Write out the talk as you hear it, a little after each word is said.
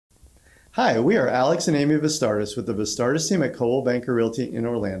Hi, we are Alex and Amy Vastardis with the Vastardis Team at Coldwell Banker Realty in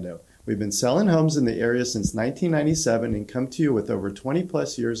Orlando. We've been selling homes in the area since 1997 and come to you with over 20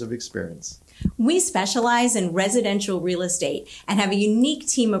 plus years of experience. We specialize in residential real estate and have a unique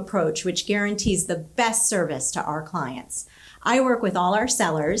team approach which guarantees the best service to our clients. I work with all our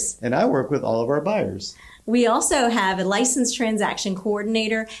sellers. And I work with all of our buyers. We also have a licensed transaction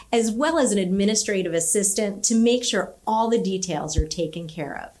coordinator as well as an administrative assistant to make sure all the details are taken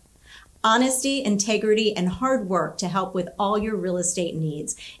care of. Honesty, integrity, and hard work to help with all your real estate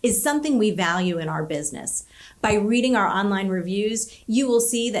needs is something we value in our business. By reading our online reviews, you will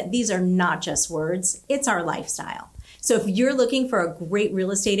see that these are not just words, it's our lifestyle. So if you're looking for a great real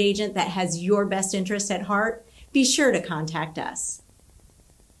estate agent that has your best interest at heart, be sure to contact us.